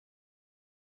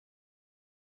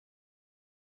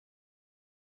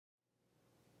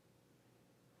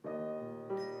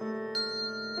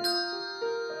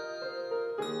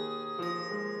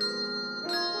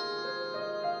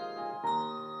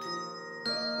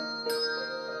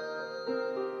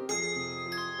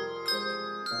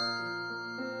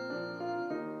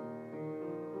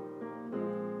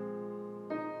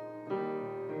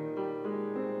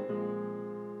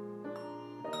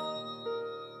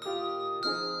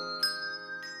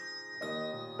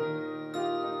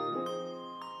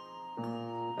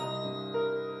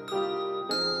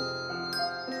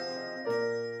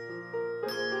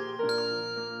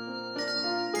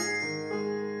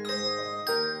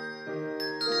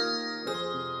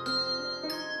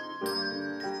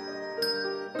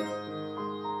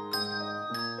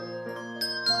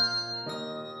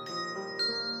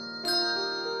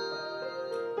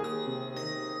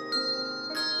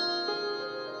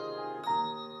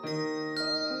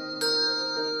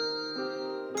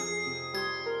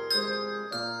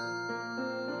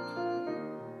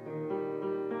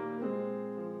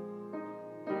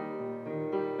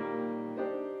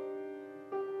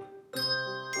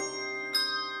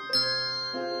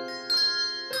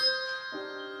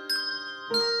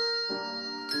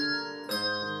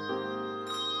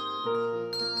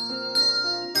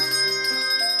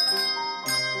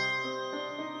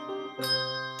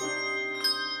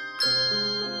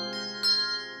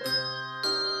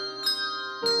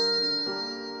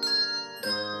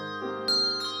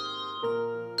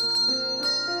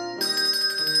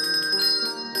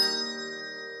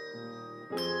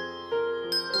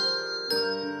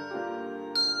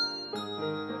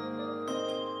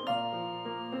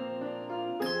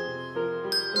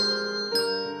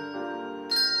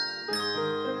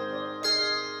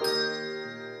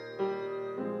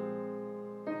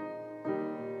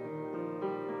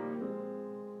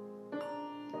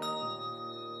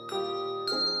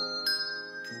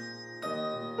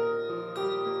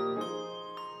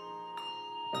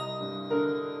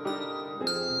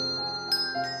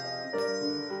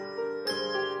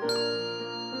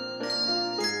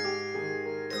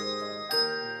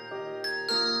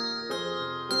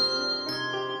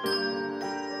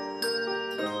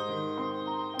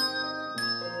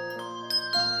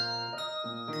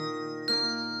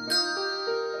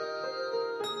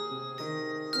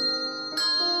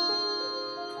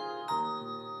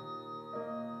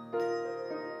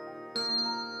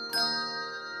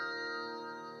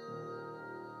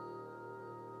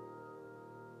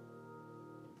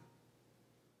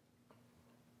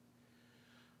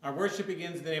Our worship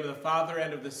begins in the name of the Father,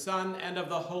 and of the Son, and of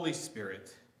the Holy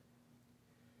Spirit.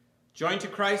 Joined to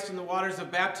Christ in the waters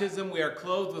of baptism, we are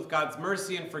clothed with God's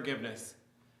mercy and forgiveness.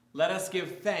 Let us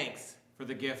give thanks for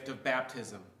the gift of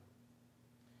baptism.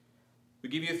 We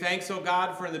give you thanks, O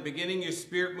God, for in the beginning your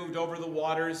Spirit moved over the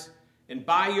waters, and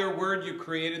by your word you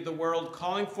created the world,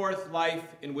 calling forth life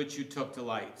in which you took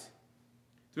delight.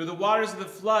 Through the waters of the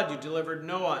flood you delivered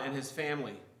Noah and his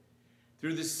family.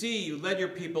 Through the sea, you led your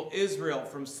people Israel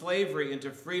from slavery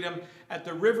into freedom. At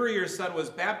the river, your son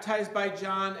was baptized by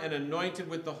John and anointed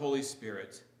with the Holy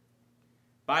Spirit.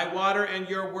 By water and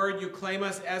your word, you claim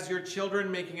us as your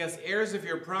children, making us heirs of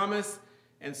your promise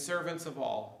and servants of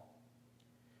all.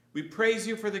 We praise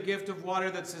you for the gift of water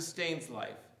that sustains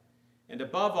life. And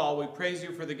above all, we praise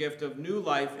you for the gift of new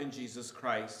life in Jesus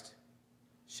Christ.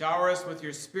 Shower us with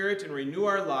your Spirit and renew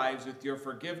our lives with your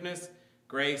forgiveness,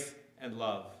 grace, and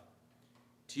love.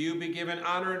 To you be given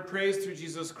honor and praise through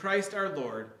Jesus Christ our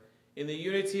Lord, in the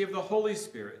unity of the Holy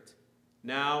Spirit,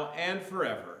 now and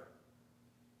forever.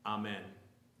 Amen.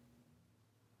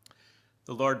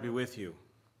 The Lord be with you.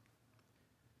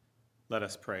 Let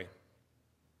us pray.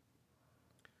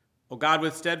 O God,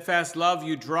 with steadfast love,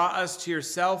 you draw us to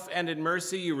yourself, and in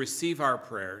mercy you receive our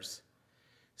prayers.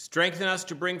 Strengthen us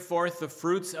to bring forth the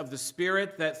fruits of the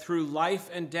Spirit, that through life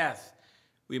and death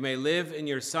we may live in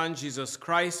your Son, Jesus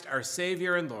Christ, our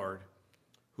Savior and Lord,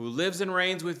 who lives and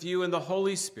reigns with you in the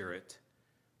Holy Spirit,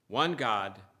 one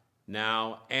God,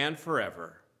 now and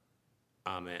forever.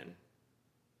 Amen.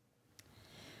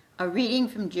 A reading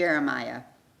from Jeremiah.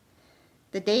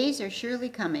 The days are surely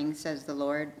coming, says the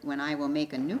Lord, when I will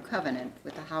make a new covenant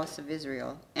with the house of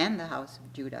Israel and the house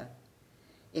of Judah.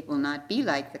 It will not be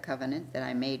like the covenant that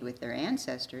I made with their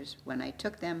ancestors when I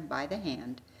took them by the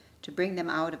hand to bring them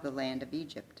out of the land of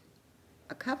Egypt,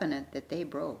 a covenant that they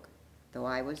broke, though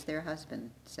I was their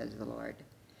husband, says the Lord.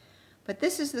 But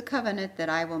this is the covenant that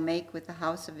I will make with the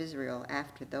house of Israel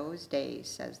after those days,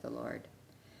 says the Lord.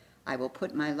 I will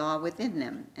put my law within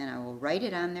them, and I will write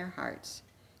it on their hearts,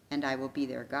 and I will be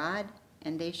their God,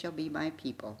 and they shall be my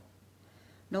people.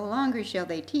 No longer shall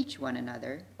they teach one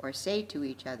another, or say to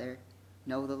each other,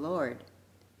 Know the Lord,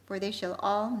 for they shall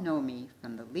all know me,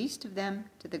 from the least of them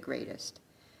to the greatest,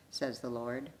 says the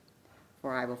Lord.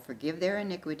 For I will forgive their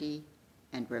iniquity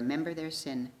and remember their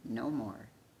sin no more.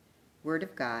 Word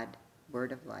of God,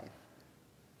 word of life.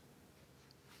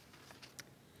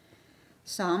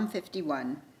 Psalm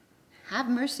 51. Have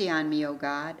mercy on me, O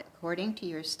God, according to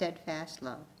your steadfast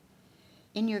love.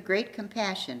 In your great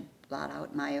compassion, blot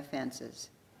out my offenses.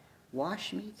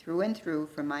 Wash me through and through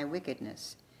from my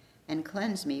wickedness, and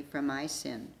cleanse me from my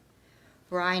sin.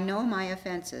 For I know my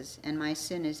offenses, and my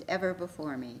sin is ever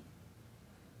before me.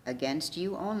 Against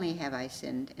you only have I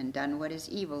sinned and done what is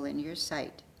evil in your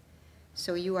sight.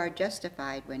 So you are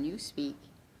justified when you speak,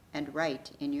 and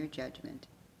right in your judgment.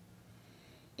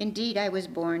 Indeed, I was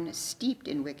born steeped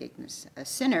in wickedness, a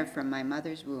sinner from my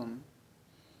mother's womb.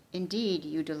 Indeed,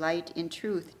 you delight in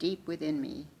truth deep within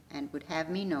me, and would have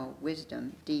me know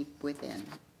wisdom deep within.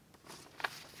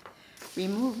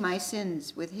 Remove my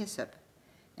sins with hyssop,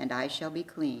 and I shall be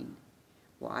clean.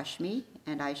 Wash me,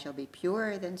 and I shall be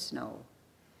purer than snow.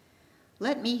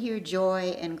 Let me hear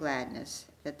joy and gladness,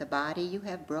 that the body you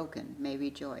have broken may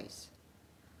rejoice.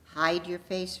 Hide your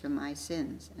face from my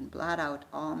sins, and blot out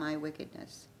all my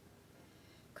wickedness.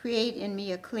 Create in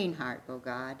me a clean heart, O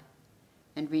God,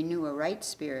 and renew a right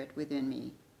spirit within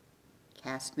me.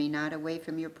 Cast me not away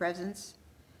from your presence,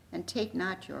 and take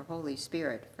not your Holy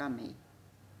Spirit from me.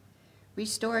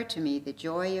 Restore to me the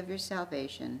joy of your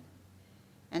salvation,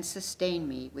 and sustain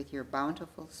me with your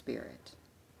bountiful Spirit.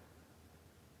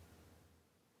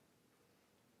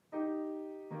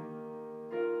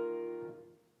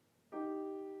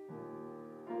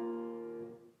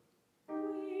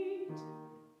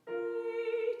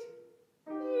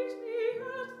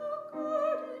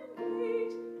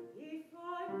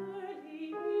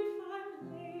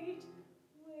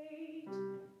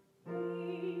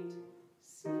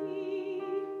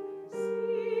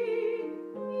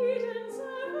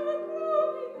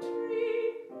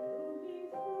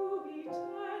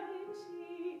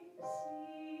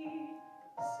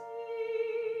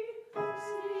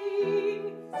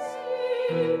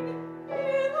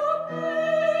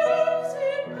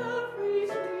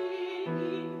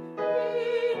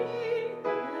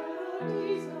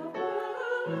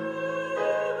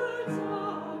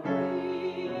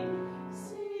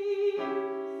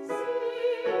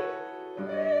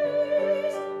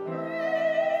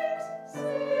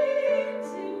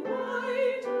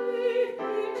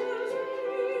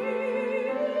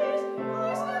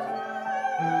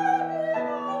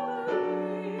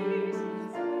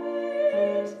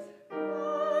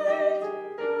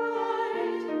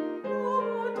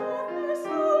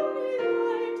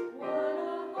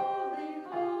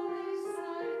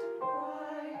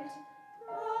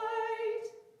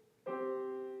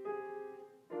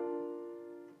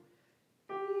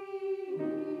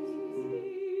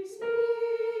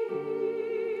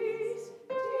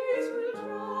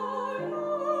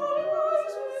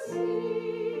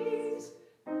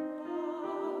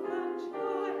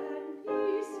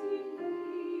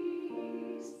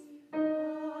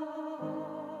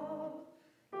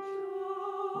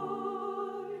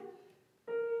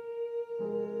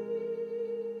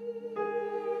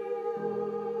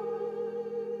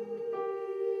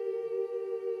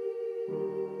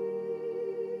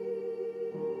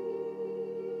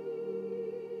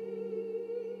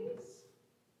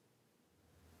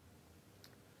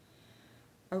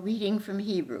 A reading from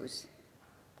Hebrews.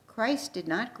 Christ did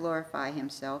not glorify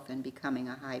himself in becoming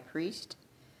a high priest,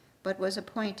 but was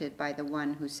appointed by the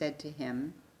one who said to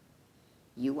him,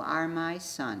 "You are my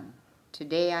son,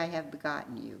 today I have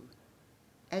begotten you."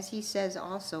 As he says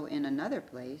also in another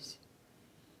place,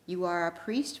 "You are a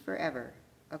priest forever,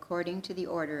 according to the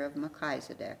order of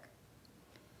Melchizedek."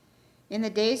 In the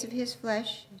days of his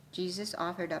flesh, Jesus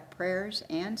offered up prayers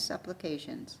and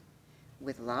supplications,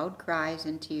 with loud cries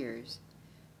and tears,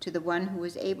 to the one who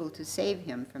was able to save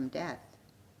him from death.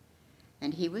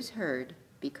 And he was heard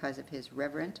because of his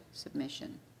reverent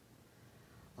submission.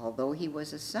 Although he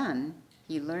was a son,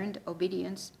 he learned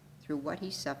obedience through what he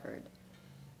suffered,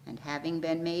 and having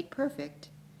been made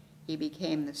perfect, he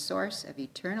became the source of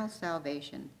eternal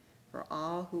salvation for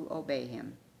all who obey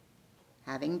him,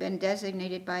 having been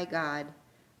designated by God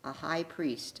a high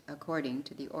priest according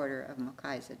to the order of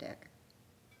Melchizedek.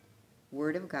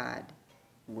 Word of God,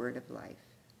 word of life.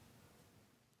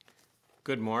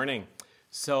 Good morning.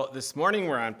 So this morning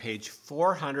we're on page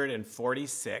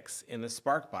 446 in the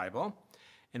Spark Bible,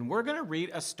 and we're going to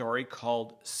read a story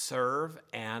called Serve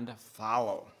and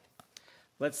Follow.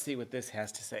 Let's see what this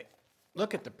has to say.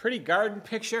 Look at the pretty garden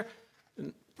picture.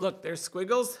 Look, there's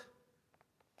squiggles.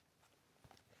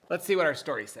 Let's see what our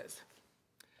story says.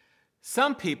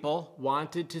 Some people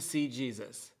wanted to see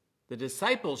Jesus. The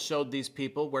disciples showed these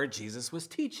people where Jesus was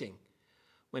teaching.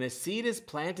 When a seed is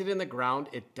planted in the ground,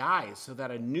 it dies so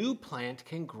that a new plant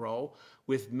can grow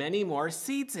with many more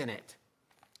seeds in it.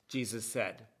 Jesus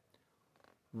said,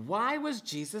 "Why was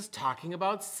Jesus talking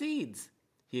about seeds?"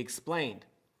 He explained,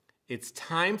 "It's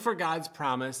time for God's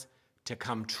promise to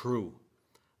come true.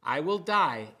 I will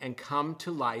die and come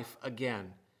to life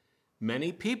again.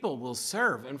 Many people will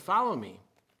serve and follow me."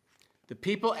 The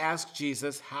people asked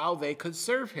Jesus how they could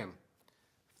serve him.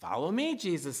 "Follow me,"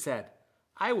 Jesus said.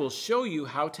 "I will show you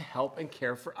how to help and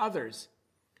care for others."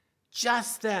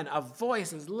 Just then, a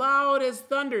voice as loud as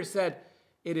thunder said,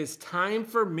 "It is time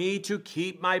for me to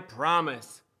keep my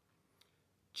promise."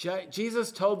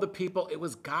 Jesus told the people it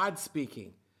was God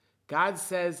speaking. God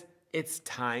says, "It's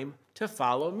time to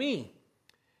follow me."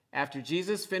 After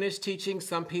Jesus finished teaching,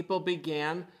 some people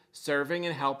began serving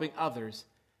and helping others.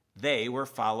 they were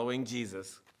following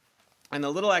Jesus. And the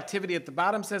little activity at the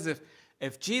bottom says,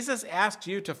 if Jesus asked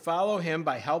you to follow him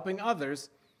by helping others,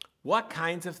 what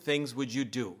kinds of things would you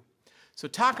do? So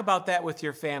talk about that with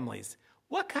your families.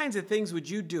 What kinds of things would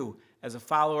you do as a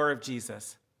follower of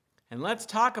Jesus? And let's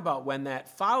talk about when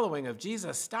that following of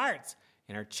Jesus starts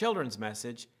in our children's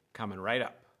message coming right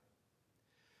up.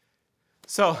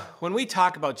 So when we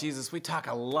talk about Jesus, we talk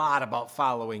a lot about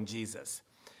following Jesus.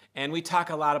 And we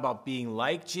talk a lot about being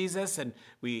like Jesus, and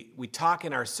we talk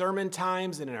in our sermon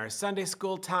times and in our Sunday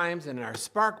school times and in our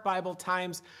Spark Bible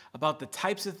times about the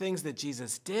types of things that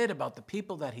Jesus did, about the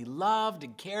people that he loved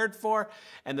and cared for,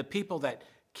 and the people that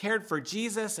cared for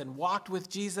Jesus and walked with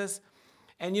Jesus.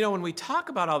 And you know, when we talk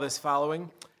about all this following,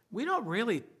 we don't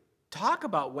really talk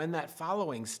about when that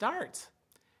following starts.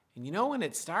 And you know when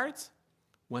it starts?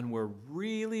 When we're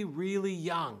really, really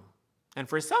young. And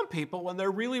for some people, when they're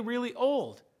really, really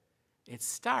old. It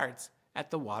starts at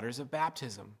the waters of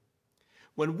baptism.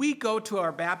 When we go to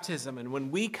our baptism and when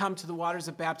we come to the waters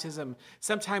of baptism,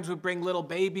 sometimes we bring little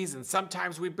babies and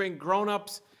sometimes we bring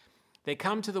grown-ups. They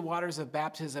come to the waters of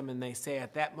baptism and they say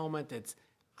at that moment, it's,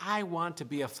 I want to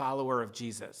be a follower of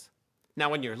Jesus. Now,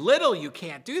 when you're little, you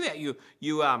can't do that.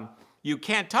 You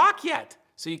can't talk yet,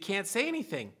 so you can't say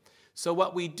anything. So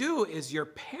what we do is your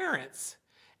parents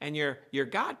and your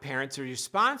godparents or your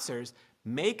sponsors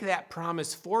make that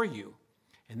promise for you.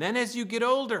 And then as you get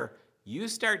older, you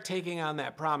start taking on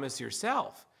that promise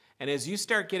yourself. And as you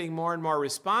start getting more and more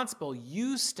responsible,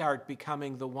 you start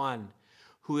becoming the one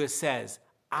who says,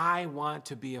 I want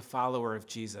to be a follower of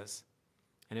Jesus.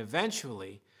 And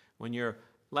eventually, when you're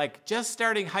like just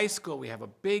starting high school, we have a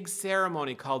big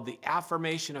ceremony called the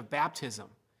affirmation of baptism.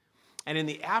 And in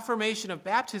the affirmation of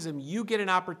baptism, you get an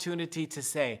opportunity to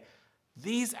say,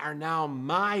 these are now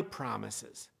my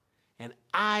promises. And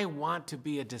I want to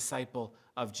be a disciple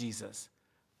of Jesus.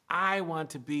 I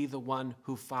want to be the one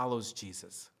who follows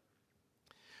Jesus.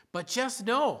 But just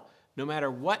know, no matter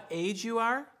what age you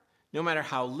are, no matter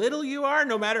how little you are,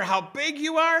 no matter how big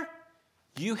you are,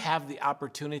 you have the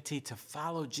opportunity to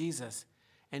follow Jesus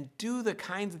and do the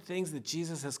kinds of things that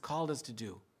Jesus has called us to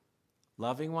do.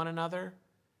 Loving one another,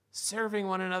 serving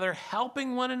one another,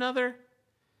 helping one another,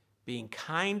 being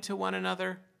kind to one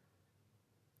another.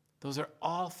 Those are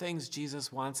all things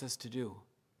Jesus wants us to do.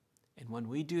 And when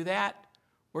we do that,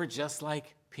 we're just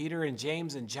like Peter and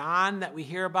James and John that we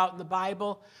hear about in the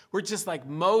Bible. We're just like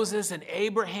Moses and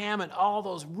Abraham and all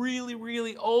those really,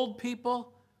 really old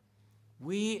people.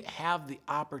 We have the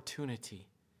opportunity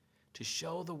to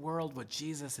show the world what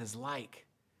Jesus is like.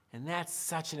 And that's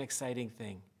such an exciting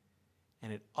thing.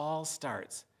 And it all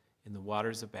starts in the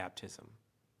waters of baptism.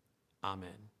 Amen.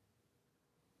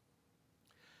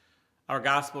 Our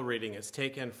gospel reading is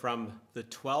taken from the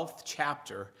 12th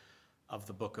chapter of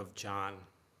the book of John.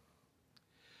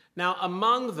 Now,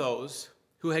 among those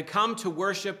who had come to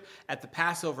worship at the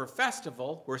Passover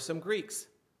festival were some Greeks.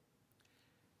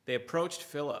 They approached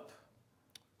Philip,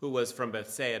 who was from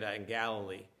Bethsaida in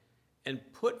Galilee, and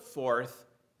put forth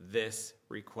this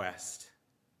request.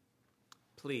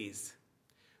 Please,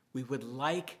 we would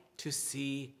like to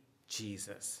see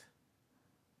Jesus.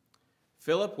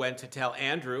 Philip went to tell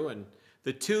Andrew, and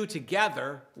the two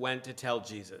together went to tell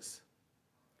Jesus.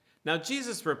 Now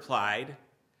Jesus replied,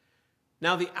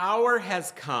 now the hour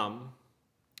has come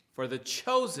for the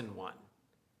chosen one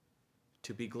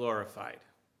to be glorified.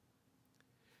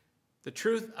 The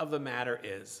truth of the matter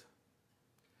is,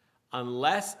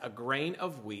 unless a grain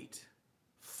of wheat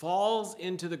falls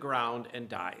into the ground and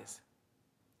dies,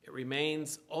 it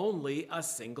remains only a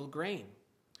single grain.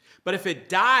 But if it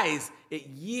dies, it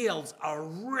yields a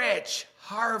rich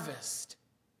harvest.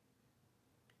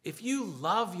 If you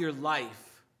love your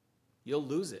life, you'll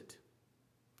lose it.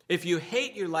 If you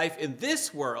hate your life in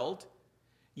this world,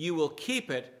 you will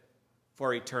keep it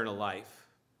for eternal life.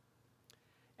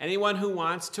 Anyone who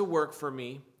wants to work for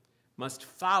me must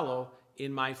follow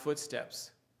in my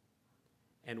footsteps.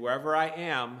 And wherever I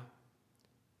am,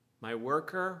 my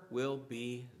worker will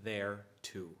be there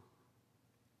too.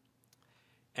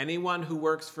 Anyone who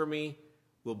works for me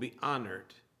will be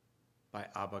honored by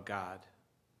Abba God.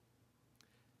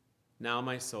 Now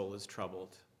my soul is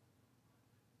troubled.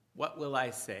 What will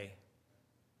I say?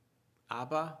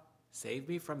 Abba, save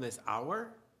me from this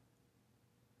hour?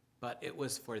 But it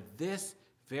was for this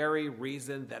very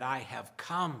reason that I have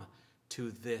come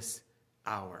to this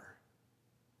hour.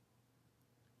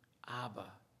 Abba,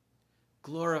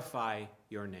 glorify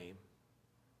your name.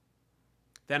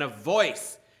 Then a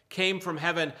voice came from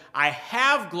heaven, I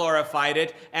have glorified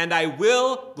it, and I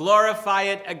will glorify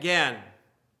it again.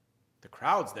 The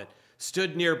crowds that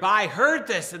stood nearby heard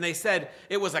this, and they said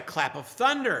it was a clap of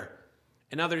thunder.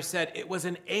 And others said it was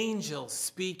an angel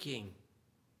speaking.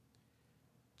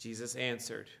 Jesus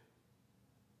answered,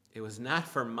 "It was not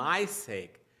for my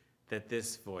sake that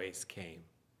this voice came,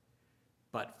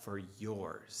 but for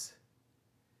yours."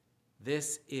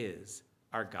 This is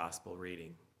our gospel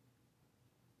reading.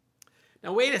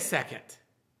 Now wait a second.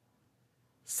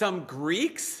 Some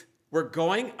Greeks were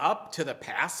going up to the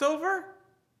Passover?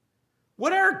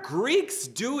 What are Greeks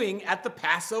doing at the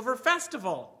Passover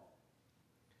festival?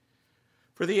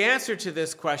 For the answer to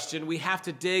this question, we have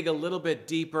to dig a little bit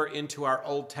deeper into our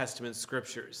Old Testament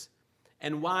scriptures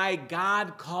and why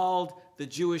God called the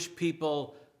Jewish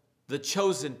people the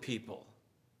chosen people.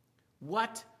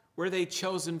 What were they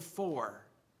chosen for?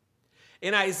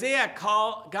 In Isaiah,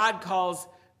 God calls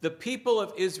the people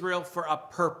of Israel for a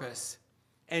purpose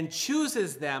and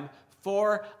chooses them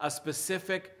for a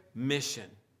specific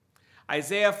mission.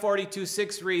 Isaiah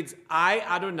 42:6 reads, "I,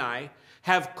 Adonai,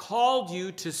 have called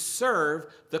you to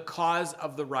serve the cause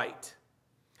of the right.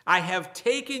 I have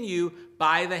taken you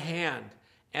by the hand,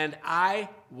 and I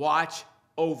watch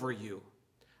over you.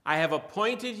 I have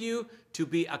appointed you to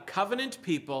be a covenant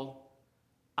people,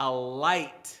 a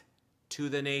light to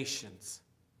the nations."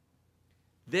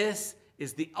 This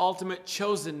is the ultimate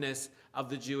chosenness of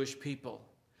the Jewish people,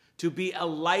 to be a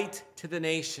light to the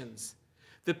nations.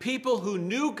 The people who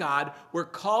knew God were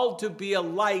called to be a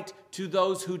light to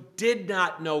those who did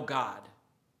not know God.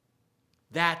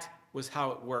 That was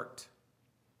how it worked.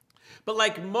 But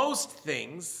like most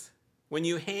things, when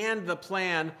you hand the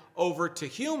plan over to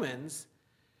humans,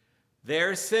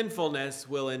 their sinfulness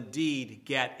will indeed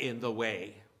get in the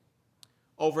way.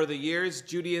 Over the years,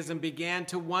 Judaism began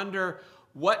to wonder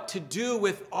what to do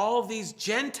with all these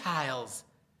Gentiles,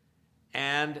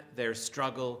 and their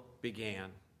struggle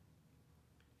began.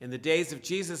 In the days of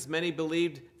Jesus, many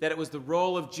believed that it was the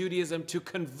role of Judaism to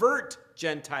convert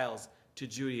Gentiles to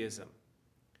Judaism.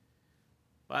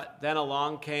 But then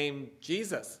along came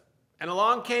Jesus, and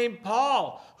along came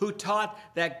Paul, who taught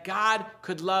that God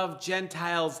could love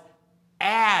Gentiles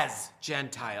as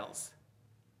Gentiles.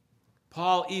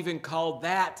 Paul even called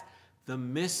that the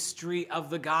mystery of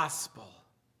the gospel,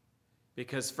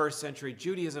 because first century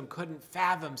Judaism couldn't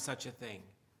fathom such a thing.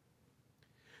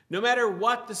 No matter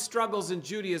what the struggles in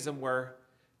Judaism were,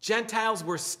 Gentiles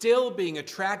were still being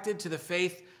attracted to the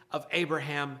faith of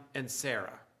Abraham and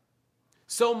Sarah.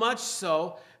 So much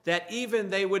so that even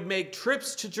they would make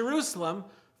trips to Jerusalem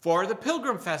for the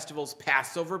pilgrim festivals,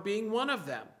 Passover being one of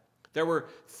them. There were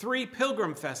 3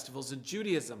 pilgrim festivals in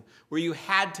Judaism where you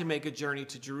had to make a journey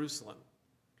to Jerusalem.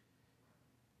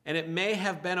 And it may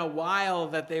have been a while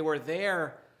that they were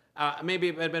there. Maybe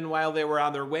it had been while they were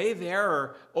on their way there,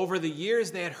 or over the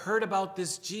years they had heard about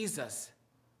this Jesus.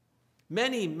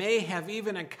 Many may have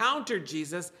even encountered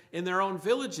Jesus in their own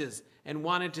villages and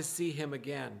wanted to see him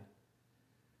again.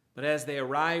 But as they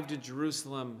arrived in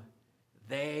Jerusalem,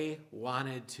 they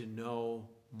wanted to know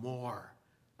more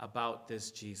about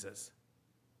this Jesus.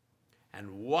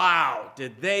 And wow,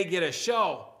 did they get a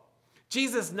show!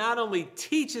 Jesus not only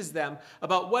teaches them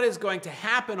about what is going to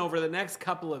happen over the next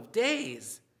couple of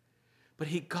days, but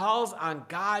he calls on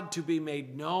God to be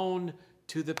made known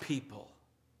to the people.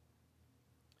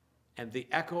 And the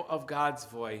echo of God's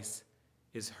voice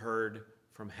is heard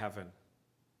from heaven.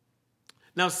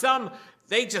 Now some,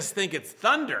 they just think it's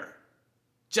thunder,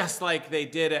 just like they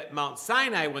did at Mount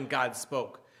Sinai when God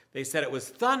spoke. They said it was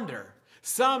thunder.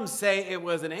 Some say it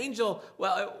was an angel.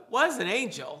 Well, it was an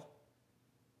angel.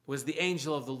 It was the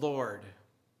angel of the Lord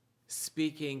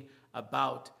speaking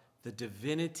about the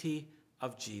divinity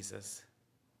of Jesus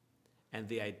and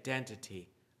the identity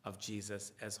of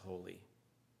Jesus as holy.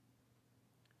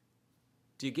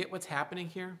 Do you get what's happening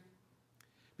here?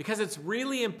 Because it's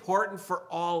really important for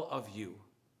all of you.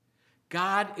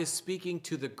 God is speaking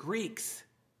to the Greeks,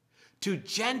 to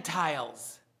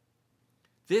Gentiles.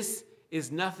 This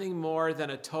is nothing more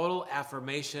than a total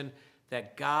affirmation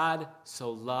that God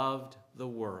so loved the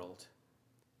world.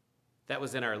 That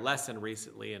was in our lesson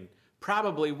recently, and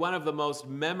probably one of the most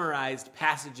memorized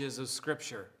passages of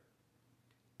Scripture.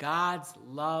 God's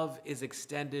love is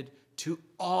extended to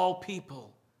all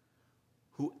people,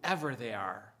 whoever they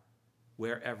are,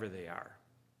 wherever they are.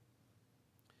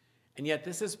 And yet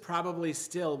this is probably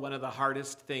still one of the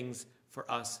hardest things for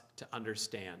us to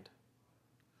understand.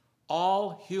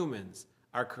 All humans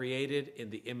are created in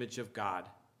the image of God.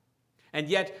 And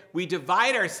yet we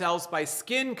divide ourselves by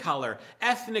skin color,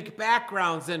 ethnic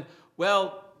backgrounds, and,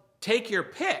 well, take your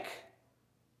pick.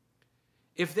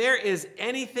 If there is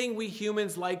anything we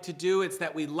humans like to do, it's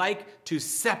that we like to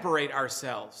separate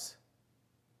ourselves.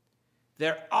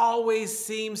 There always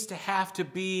seems to have to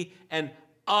be an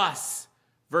us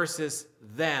versus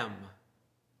them.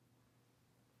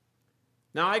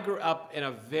 Now, I grew up in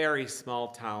a very small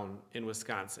town in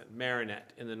Wisconsin,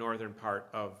 Marinette, in the northern part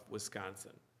of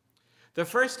Wisconsin. The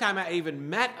first time I even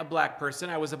met a black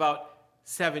person, I was about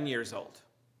 7 years old.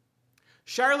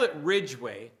 Charlotte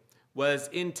Ridgway was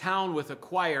in town with a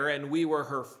choir, and we were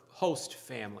her host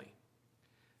family.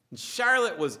 And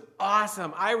Charlotte was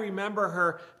awesome. I remember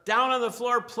her down on the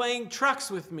floor playing trucks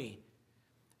with me.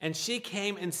 And she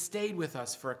came and stayed with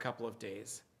us for a couple of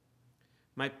days.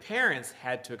 My parents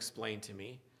had to explain to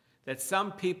me that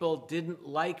some people didn't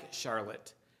like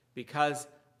Charlotte because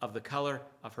of the color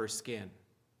of her skin.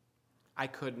 I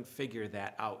couldn't figure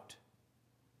that out.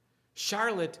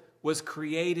 Charlotte was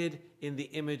created in the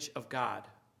image of God.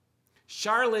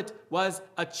 Charlotte was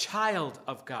a child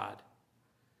of God.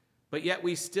 But yet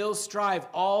we still strive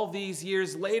all these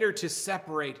years later to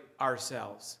separate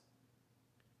ourselves.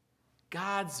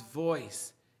 God's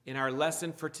voice in our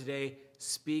lesson for today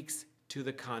speaks to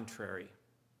the contrary.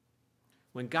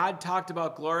 When God talked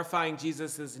about glorifying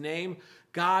Jesus' name,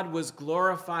 God was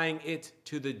glorifying it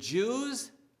to the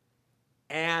Jews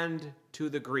and to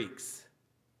the Greeks.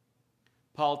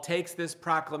 Paul takes this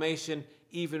proclamation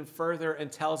even further and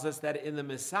tells us that in the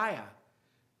Messiah,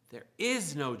 there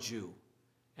is no Jew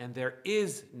and there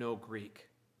is no Greek.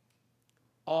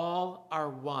 All are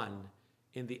one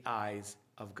in the eyes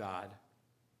of God.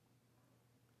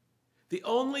 The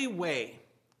only way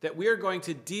that we are going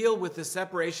to deal with the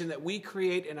separation that we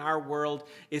create in our world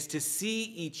is to see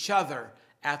each other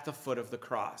at the foot of the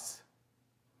cross.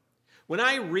 When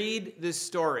I read this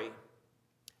story,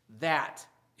 that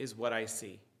is what I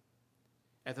see.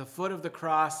 At the foot of the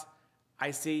cross, I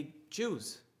see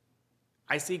Jews.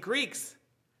 I see Greeks.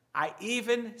 I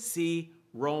even see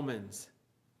Romans.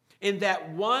 In that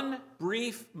one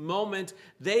brief moment,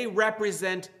 they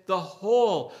represent the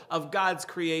whole of God's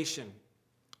creation.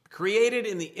 Created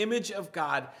in the image of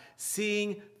God,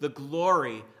 seeing the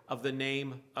glory of the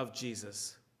name of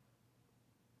Jesus.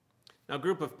 Now, a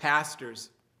group of pastors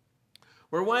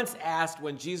were once asked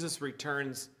when Jesus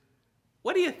returns,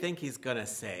 what do you think he's going to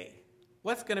say?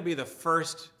 What's going to be the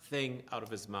first thing out of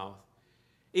his mouth?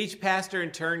 Each pastor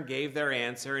in turn gave their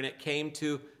answer, and it came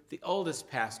to the oldest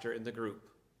pastor in the group.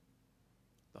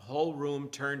 The whole room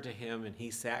turned to him, and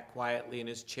he sat quietly in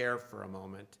his chair for a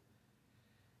moment.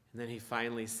 And then he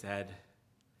finally said,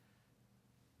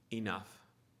 enough.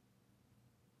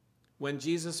 When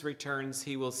Jesus returns,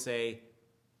 he will say,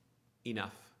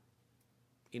 enough.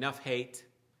 Enough hate,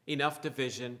 enough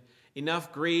division,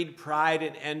 enough greed, pride,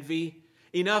 and envy,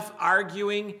 enough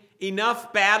arguing,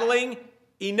 enough battling,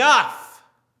 enough.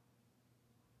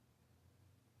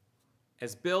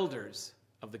 As builders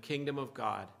of the kingdom of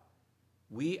God,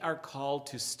 we are called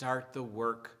to start the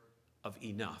work of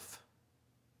enough.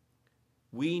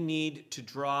 We need to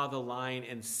draw the line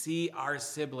and see our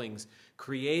siblings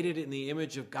created in the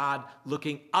image of God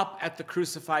looking up at the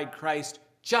crucified Christ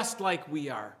just like we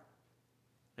are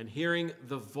and hearing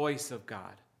the voice of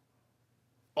God.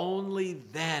 Only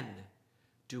then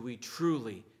do we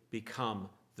truly become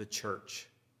the church.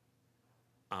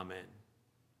 Amen.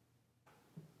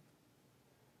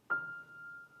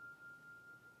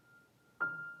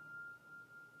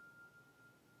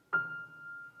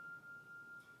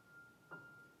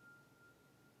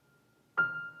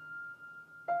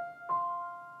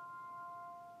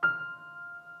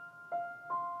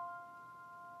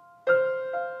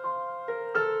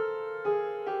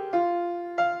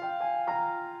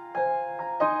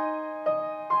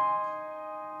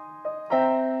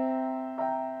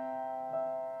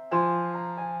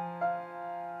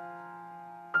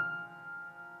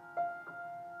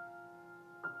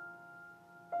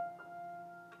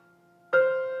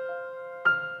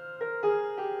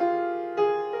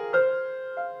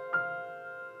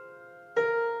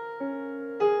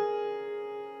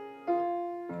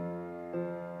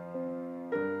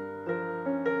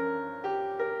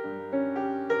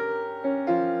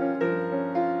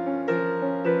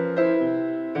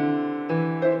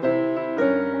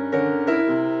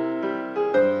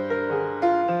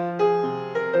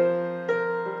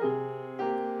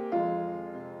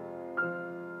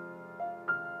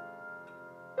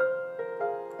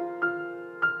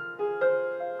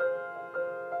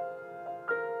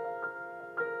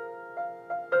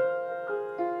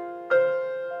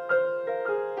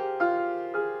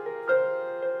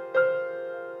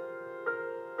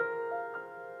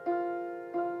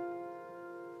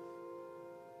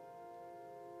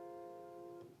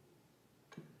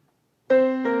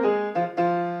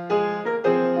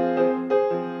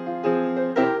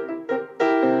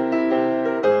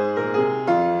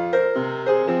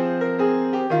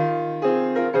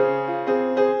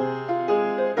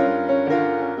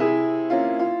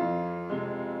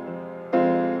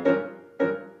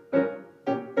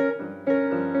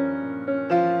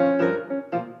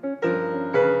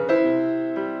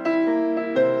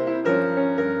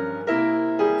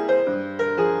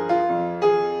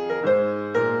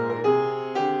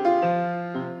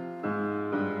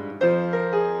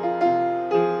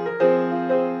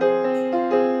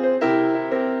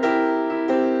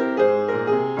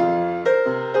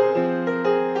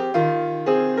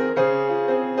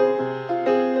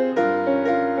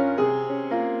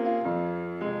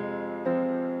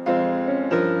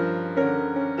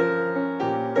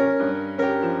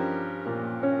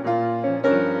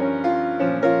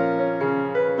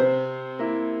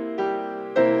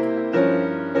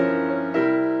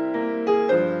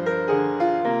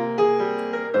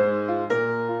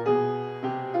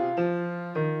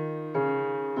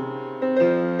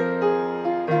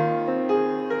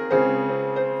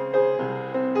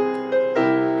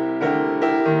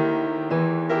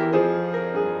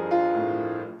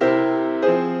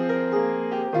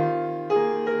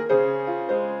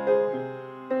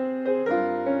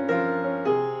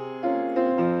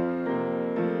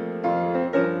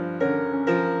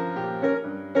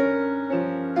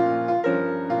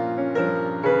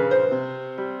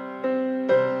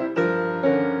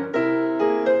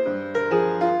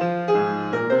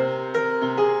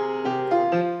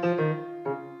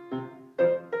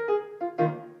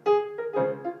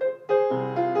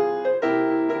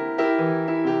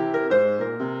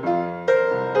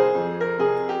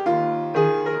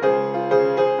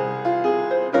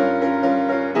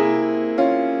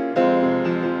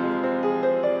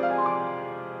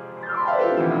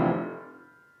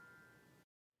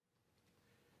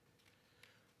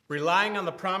 Relying on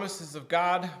the promises of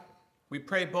God, we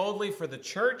pray boldly for the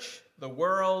church, the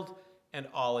world, and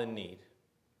all in need.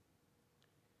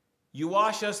 You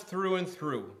wash us through and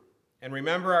through, and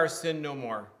remember our sin no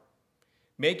more.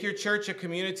 Make your church a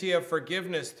community of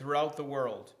forgiveness throughout the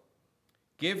world.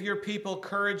 Give your people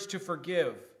courage to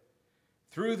forgive.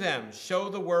 Through them, show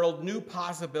the world new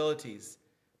possibilities.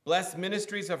 Bless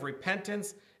ministries of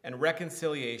repentance and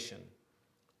reconciliation.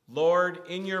 Lord,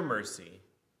 in your mercy,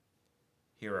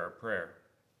 hear our prayer.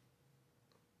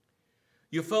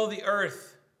 You fill the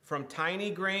earth from tiny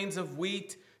grains of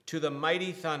wheat to the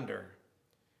mighty thunder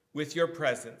with your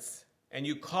presence, and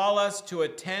you call us to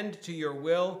attend to your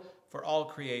will for all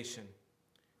creation.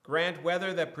 Grant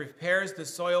weather that prepares the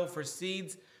soil for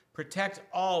seeds, protect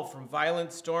all from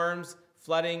violent storms,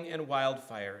 flooding, and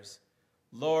wildfires.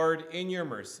 Lord, in your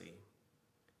mercy,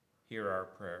 hear our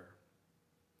prayer.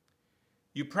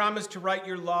 You promise to write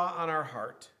your law on our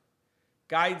heart.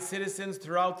 Guide citizens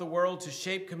throughout the world to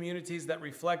shape communities that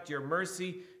reflect your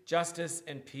mercy, justice,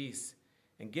 and peace,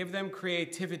 and give them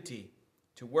creativity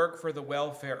to work for the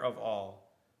welfare of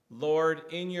all. Lord,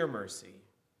 in your mercy,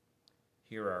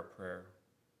 hear our prayer.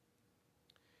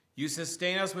 You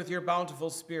sustain us with your bountiful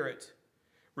Spirit.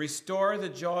 Restore the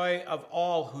joy of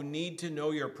all who need to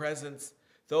know your presence,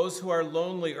 those who are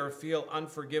lonely or feel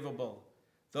unforgivable,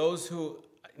 those who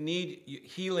need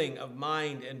healing of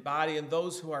mind and body, and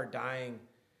those who are dying,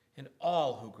 and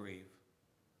all who grieve.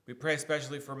 We pray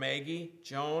especially for Maggie,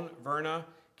 Joan, Verna,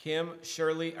 Kim,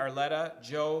 Shirley, Arletta,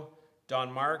 Joe,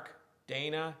 Dawn Mark,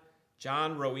 Dana,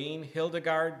 John, Rowene,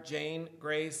 Hildegard, Jane,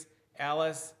 Grace,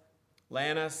 Alice,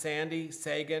 Lana, Sandy,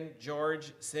 Sagan,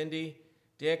 George, Cindy,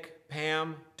 Dick,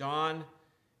 Pam, Dawn,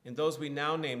 and those we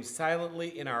now name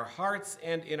silently in our hearts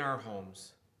and in our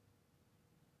homes.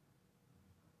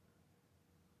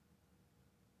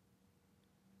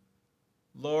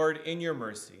 Lord, in your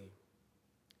mercy,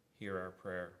 hear our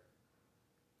prayer.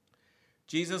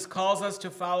 Jesus calls us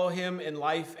to follow him in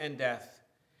life and death.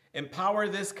 Empower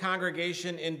this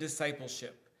congregation in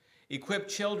discipleship. Equip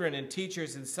children and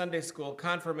teachers in Sunday school,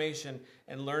 confirmation,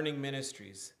 and learning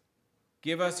ministries.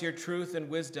 Give us your truth and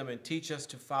wisdom and teach us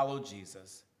to follow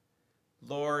Jesus.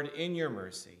 Lord, in your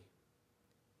mercy,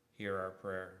 hear our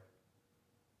prayer.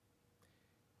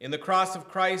 In the cross of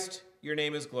Christ, your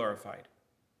name is glorified.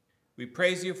 We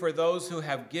praise you for those who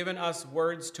have given us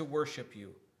words to worship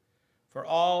you. For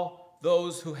all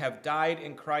those who have died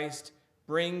in Christ,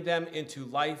 bring them into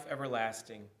life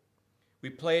everlasting.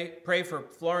 We pray for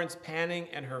Florence Panning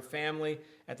and her family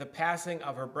at the passing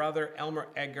of her brother Elmer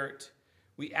Eggert.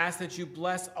 We ask that you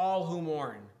bless all who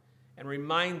mourn and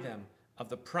remind them of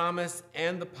the promise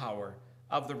and the power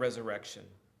of the resurrection.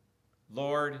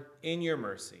 Lord, in your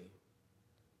mercy,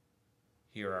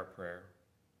 hear our prayer.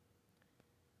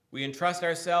 We entrust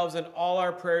ourselves and all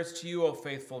our prayers to you, O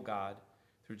faithful God,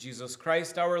 through Jesus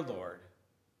Christ our Lord.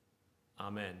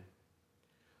 Amen.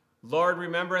 Lord,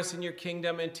 remember us in your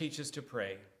kingdom and teach us to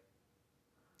pray.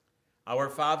 Our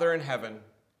Father in heaven,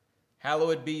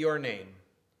 hallowed be your name.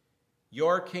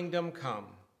 Your kingdom come,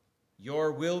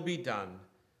 your will be done,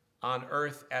 on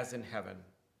earth as in heaven.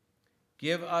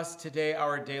 Give us today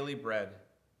our daily bread.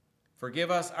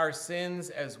 Forgive us our sins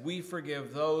as we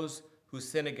forgive those who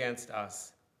sin against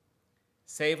us.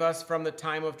 Save us from the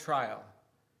time of trial,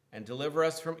 and deliver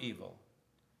us from evil.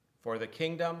 For the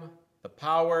kingdom, the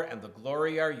power, and the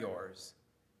glory are yours,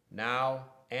 now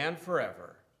and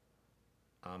forever.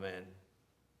 Amen.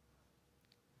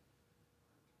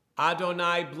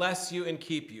 Adonai bless you and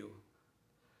keep you.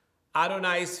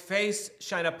 Adonai's face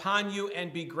shine upon you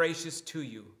and be gracious to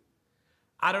you.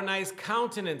 Adonai's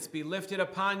countenance be lifted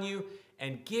upon you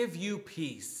and give you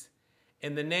peace.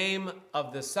 In the name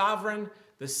of the Sovereign,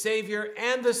 the Savior,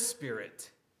 and the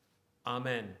Spirit.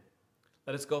 Amen.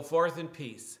 Let us go forth in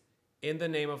peace. In the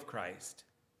name of Christ.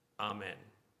 Amen.